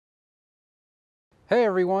Hey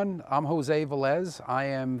everyone, I'm Jose Velez. I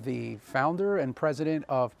am the founder and president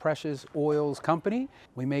of Precious Oils Company.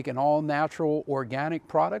 We make an all-natural organic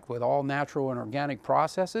product with all natural and organic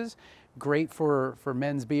processes, great for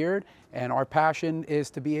men's beard, and our passion is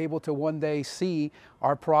to be able to one day see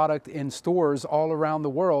our product in stores all around the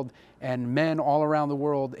world and men all around the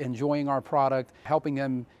world enjoying our product, helping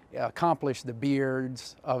them accomplish the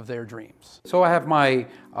beards of their dreams. So I have my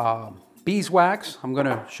beeswax. I'm going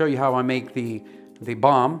to show you how I make the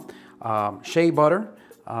balm, shea butter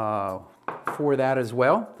for that as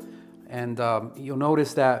well. And you'll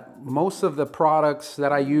notice that most of the products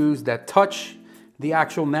that I use that touch the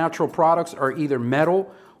actual natural products are either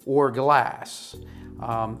metal or glass.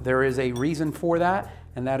 There is a reason for that,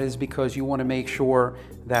 and that is because you want to make sure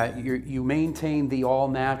that you maintain the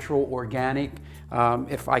all-natural organic.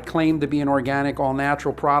 If I claim to be an organic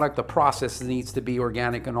all-natural product, the process needs to be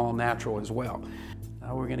organic and all-natural as well.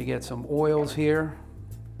 Now we're going to get some oils here.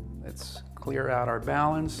 Let's clear out our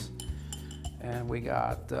balance. And we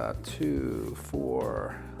got 2,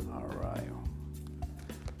 4, all right.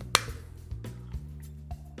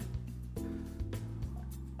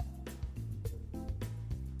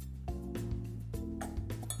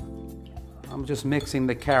 I'm just mixing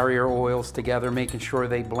the carrier oils together, making sure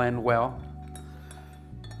they blend well.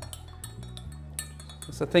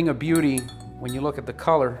 It's a thing of beauty when you look at the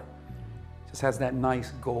color. Just has that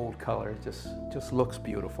nice gold color. It just looks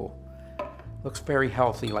beautiful. Looks very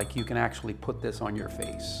healthy, like you can actually put this on your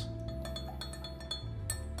face.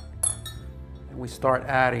 And we start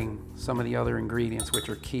adding some of the other ingredients, which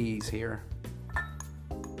are keys here.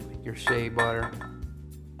 Like your shea butter,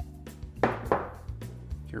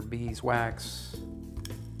 your beeswax,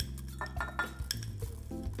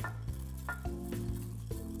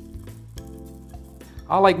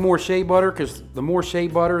 I like more shea butter because the more shea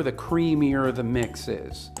butter, the creamier the mix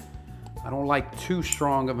is. I don't like too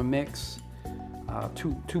strong of a mix,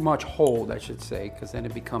 too much hold, I should say, because then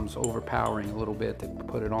it becomes overpowering a little bit to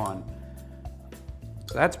put it on.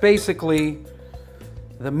 So that's basically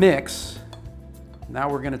the mix. Now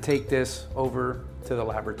we're going to take this over to the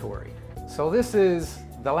laboratory. So this is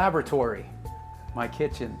the laboratory, my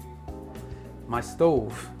kitchen, my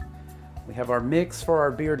stove. We have our mix for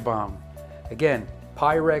our beard balm. Again,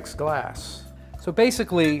 Pyrex glass. So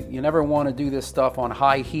basically, you never want to do this stuff on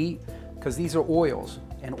high heat because these are oils.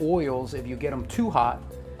 And oils, if you get them too hot,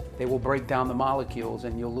 they will break down the molecules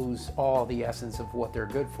and you'll lose all the essence of what they're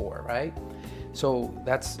good for, right? So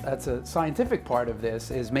that's a scientific part of this,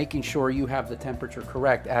 is making sure you have the temperature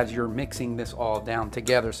correct as you're mixing this all down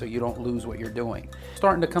together so you don't lose what you're doing.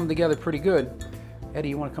 Starting to come together pretty good. Eddie,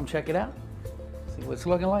 you want to come check it out? See what it's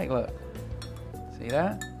looking like? Look. See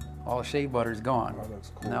that? All the shea butter is gone. Oh,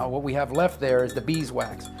 that's cool. Now what we have left there is the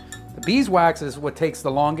beeswax. The beeswax is what takes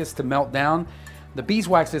the longest to melt down. The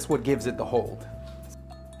beeswax is what gives it the hold.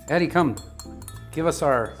 Eddie, come. Give us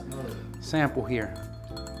our sample here.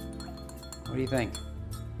 What do you think? It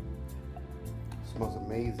smells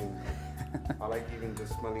amazing. I like even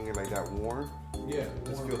just smelling it like that warm. Yeah.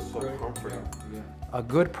 This feels so comforting. Yeah. A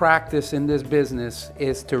good practice in this business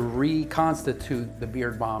is to reconstitute the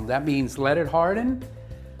beard balm. That means let it harden,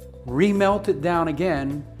 remelt it down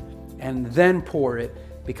again, and then pour it,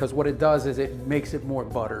 because what it does is it makes it more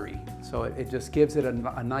buttery. So it just gives it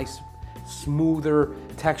a nice smoother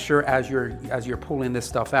texture as you're pulling this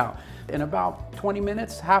stuff out. In about 20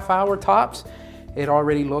 minutes, half hour tops, it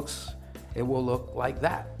will look like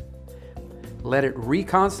that. Let it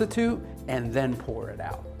reconstitute and then pour it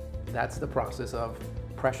out. That's the process of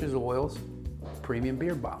Precious Oils Premium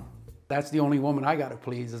Beard Balm. That's the only woman I got to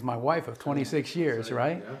please, is my wife of 26 years,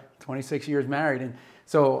 right? 26 years married. And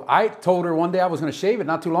so I told her one day I was going to shave it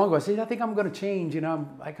not too long ago. I said, I think I'm going to change, you know,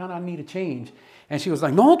 I kind of need a change. And she was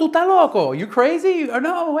like, no, tú estás loco, you crazy? Or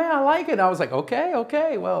no, way, I like it. I was like,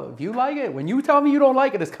 okay, well, if you like it, when you tell me you don't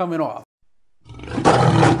like it, it's coming off.